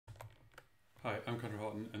Hi, I'm Conor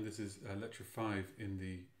Houghton, and this is lecture 5 in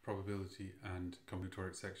the probability and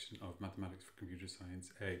combinatorics section of Mathematics for Computer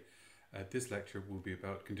Science A. This lecture will be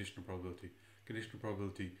about conditional probability. Conditional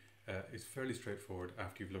probability is fairly straightforward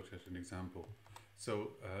after you've looked at an example.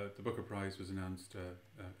 So the Booker Prize was announced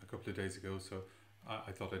a couple of days ago, so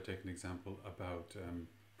I thought I'd take an example about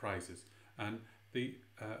prizes. And the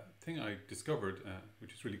thing I discovered,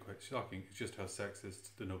 which is really quite shocking, is just how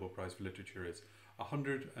sexist the Nobel Prize for Literature is.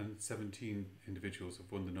 117 individuals have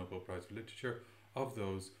won the Nobel Prize for Literature. Of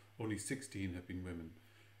those, only 16 have been women.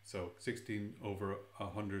 So 16 over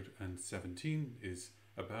 117 is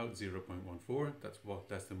about 0.14. That's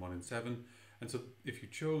less than 1 in 7. And so if you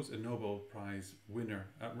chose a Nobel Prize winner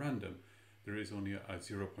at random, there is only a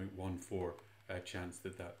 0.14 chance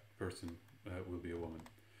that that person will be a woman.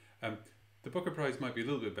 The Booker Prize might be a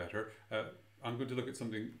little bit better. I'm going to look at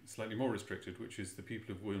something slightly more restricted, which is the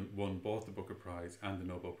people who've won both the Booker Prize and the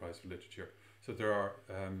Nobel Prize for Literature. So there are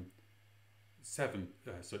 7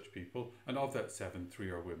 such people, and of that 7, 3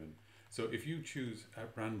 are women. So if you choose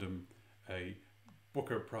at random a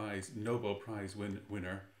Booker Prize, Nobel Prize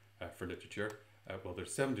winner for literature, well,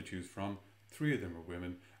 there's 7 to choose from, 3 of them are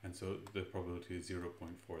women, and so the probability is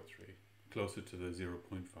 0.43, closer to the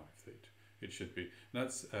 0.5 that it should be. And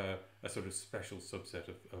that's a sort of special subset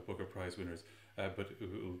of Booker Prize winners, but it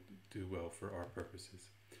will do well for our purposes.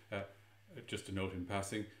 Just a note in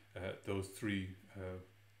passing, those 3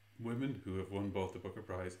 women who have won both the Booker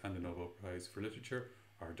Prize and the Nobel Prize for Literature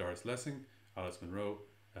are Doris, Alice Munro,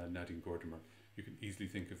 and Nadine Gordimer. You can easily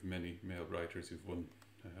think of many male writers who've won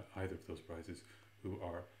either of those prizes who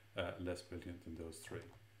are less brilliant than those 3.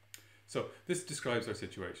 So this describes our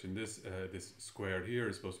situation. This square here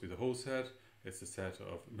is supposed to be the whole set. It's the set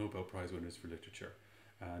of Nobel Prize winners for literature.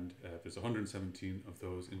 And there's 117 of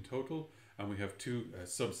those in total. And we have 2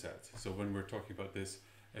 subsets. So when we're talking about this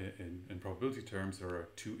in probability terms, there are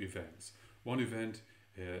 2 events. One event,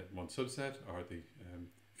 one subset, are the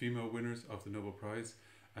female winners of the Nobel Prize.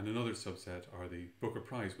 And another subset are the Booker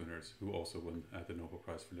Prize winners who also won the Nobel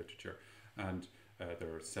Prize for Literature. And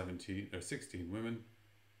there are 16 women,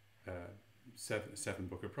 7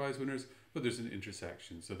 Booker Prize winners, but there's an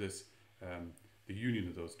intersection. So this the union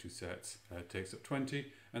of those 2 sets takes up 20,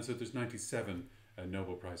 and so there's 97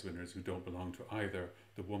 Nobel Prize winners who don't belong to either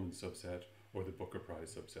the woman subset or the Booker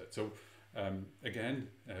Prize subset. So again,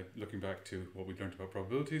 looking back to what we learned about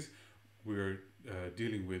probabilities, we're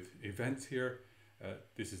dealing with events here.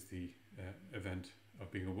 This is the event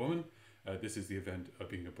of being a woman. This is the event of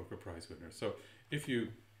being a Booker Prize winner. So if you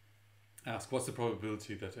ask what's the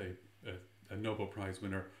probability that a Nobel Prize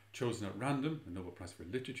winner chosen at random, a Nobel Prize for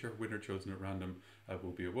Literature winner chosen at random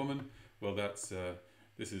will be a woman, well, this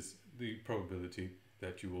is the probability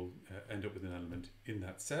that you will end up with an element in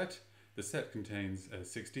that set. The set contains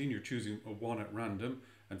 16. You're choosing a 1 at random,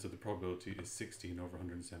 and so the probability is 16 over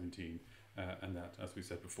 117, and that, as we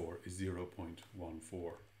said before, is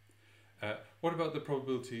 0.14. What about the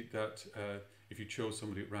probability that if you chose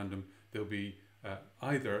somebody at random, they'll be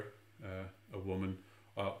either a woman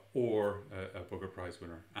or a Booker Prize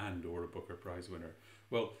winner or a Booker Prize winner?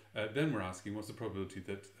 Well, then we're asking what's the probability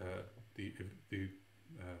that the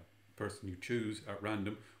person you choose at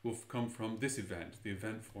random will come from this event, the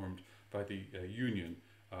event formed by the union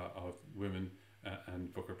of women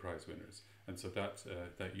and Booker Prize winners. And so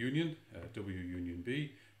that union, W union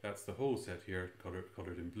B, that's the whole set here,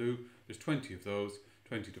 colored in blue. There's 20 of those.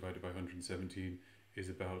 20 divided by 117 is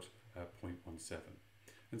about 0.17.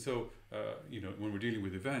 And so, when we're dealing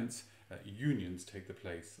with events, unions take the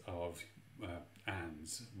place of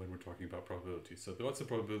ands when we're talking about probabilities. So what's the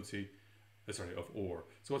probability, of or.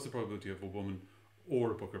 So what's the probability of a woman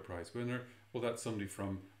or a Booker Prize winner? Well, that's somebody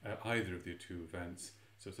from either of the 2 events.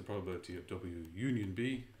 So it's the probability of W union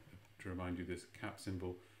B. To remind you, this cap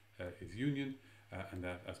symbol is union, and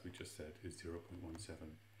that, as we just said, is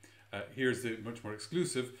 0.17. Here's the much more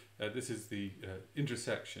exclusive. This is the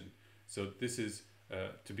intersection. So this is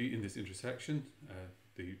to be in this intersection,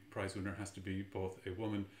 the prize winner has to be both a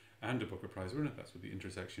woman and a Booker Prize winner. That's what the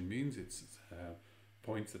intersection means. It's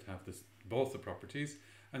points that have both the properties.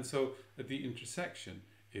 And so the intersection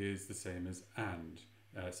is the same as and.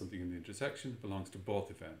 Something in the intersection belongs to both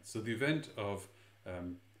events. So the event of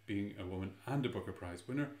being a woman and a Booker Prize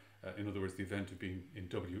winner, in other words, the event of being in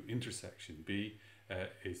W intersection B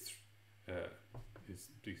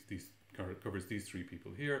covers these 3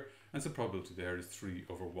 people here, and so the probability there is 3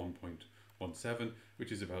 over 1.17,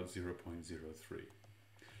 which is about 0.03.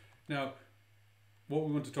 Now, what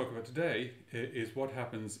we want to talk about today is what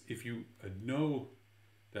happens if you know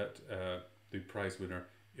that the prize winner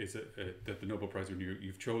is that the Nobel Prize winner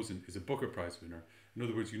you've chosen is a Booker Prize winner. In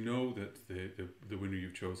other words, you know that the winner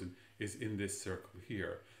you've chosen is in this circle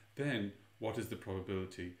here. Then what is the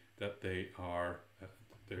probability that they are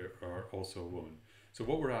also a woman? So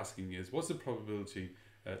what we're asking is, what's the probability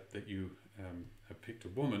that you have picked a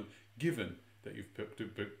woman, given that you've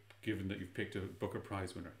picked a Booker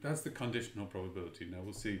Prize winner? That's the conditional probability. Now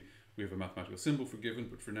we'll see we have a mathematical symbol for given,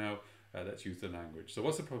 but for now let's use the language. So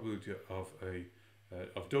what's the probability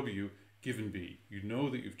of W given B? You know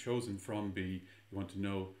that you've chosen from B. You want to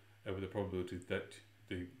know the probability that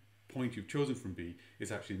the point you've chosen from B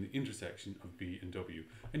is actually in the intersection of B and W.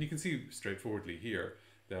 And you can see straightforwardly here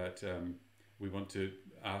that we want to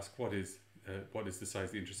ask what is the size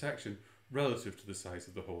of the intersection relative to the size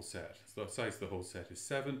of the whole set. So the size of the whole set is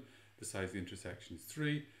 7, the size of the intersection is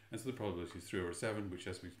 3, and so the probability is 3 over 7, which,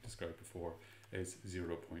 as we described before, is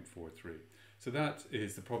 0.43. So that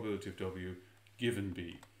is the probability of W given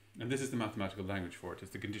B. And this is the mathematical language for it.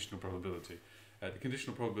 It's the conditional probability. The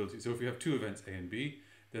conditional probability, so if we have two events A and B,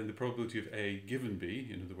 then the probability of A given B,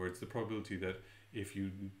 in other words, the probability that if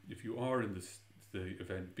you are in the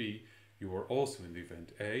event B, you are also in the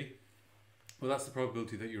event A, well, that's the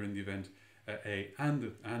probability that you're in the event A and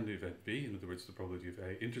the event B, in other words, the probability of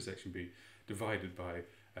A intersection B divided by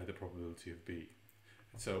the probability of B.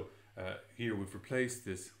 So here we've replaced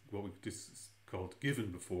this, what we've just called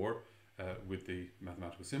given before, with the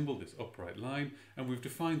mathematical symbol, this upright line, and we've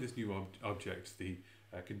defined this new object, the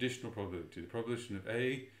conditional probability. The probability of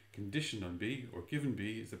A conditioned on B, or given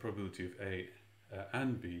B, is the probability of A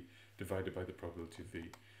and B divided by the probability of B.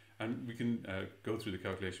 And we can go through the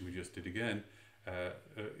calculation we just did again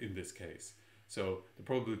in this case. So the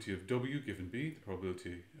probability of W given B, the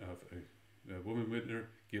probability of a woman winner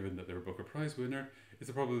given that they're a Booker Prize winner, is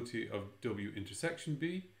the probability of W intersection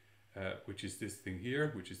B, which is this thing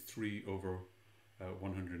here, which is 3 over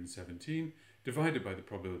 117, divided by the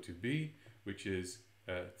probability of B, which is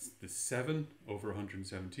the 7 over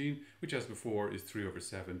 117, which as before is 3 over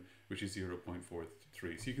 7, which is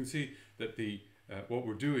 0.43. So you can see that what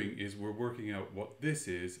we're doing is we're working out what this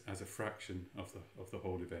is as a fraction of the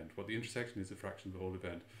whole event. What the intersection is a fraction of the whole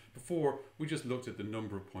event. Before, we just looked at the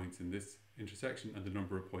number of points in this intersection and the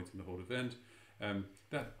number of points in the whole event.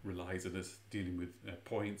 That relies on us dealing with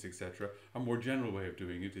points, etc. A more general way of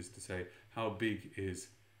doing it is to say how big is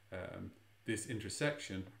this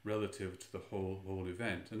intersection relative to the whole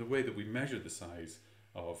event. And the way that we measure the size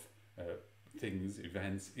of things,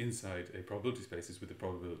 events inside a probability space is with the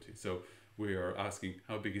probability. So we are asking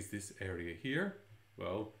how big is this area here?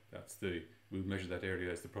 Well, we'll measure that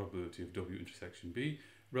area as the probability of W intersection B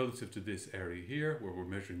relative to this area here, where we're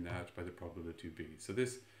measuring that by the probability of B. So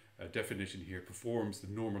this definition here performs the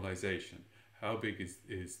normalization. How big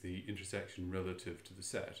is the intersection relative to the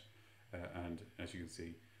set? And as you can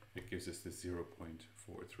see, it gives us this 0.43.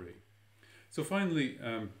 So finally,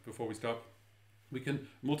 before we stop, we can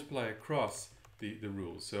multiply across the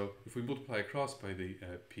rules. So if we multiply across by the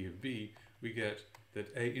P of B, we get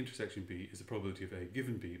that A intersection B is the probability of A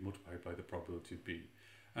given B multiplied by the probability of B.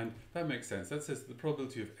 And that makes sense. That says the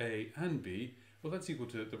probability of A and B, well, that's equal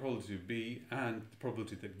to the probability of B and the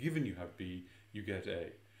probability that given you have B, you get A.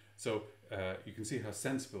 So you can see how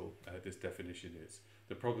sensible this definition is.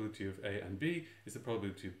 The probability of A and B is the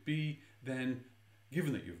probability of B, then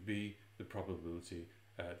given that you have B, the probability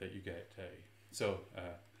that you get A. So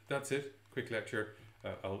that's it, quick lecture.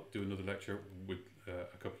 I'll do another lecture with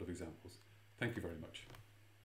a couple of examples. Thank you very much.